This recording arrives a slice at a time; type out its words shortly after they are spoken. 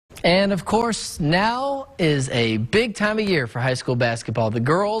And of course, now is a big time of year for high school basketball. The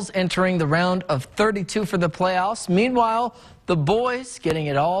girls entering the round of 32 for the playoffs. Meanwhile, the boys getting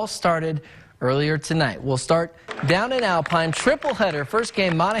it all started earlier tonight. We'll start down in Alpine. Triple header. First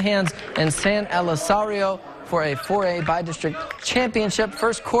game, Monahans and San Elizario for a 4A by-district championship.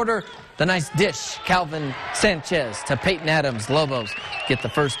 First quarter, the nice dish. Calvin Sanchez to Peyton Adams. Loboes get the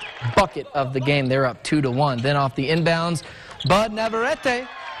first bucket of the game. They're up 2-1. Then off the inbounds, Bud Navarrete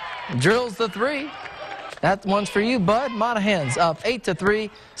drills the three. That one's for you, Bud. Monahans up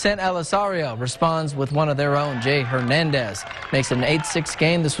 8-3. San Elizario responds with one of their own. Jay Hernandez makes it an 8-6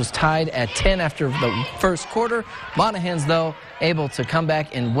 game. This was tied at 10 after the first quarter. Monahans, though, able to come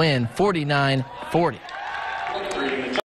back and win 49-40.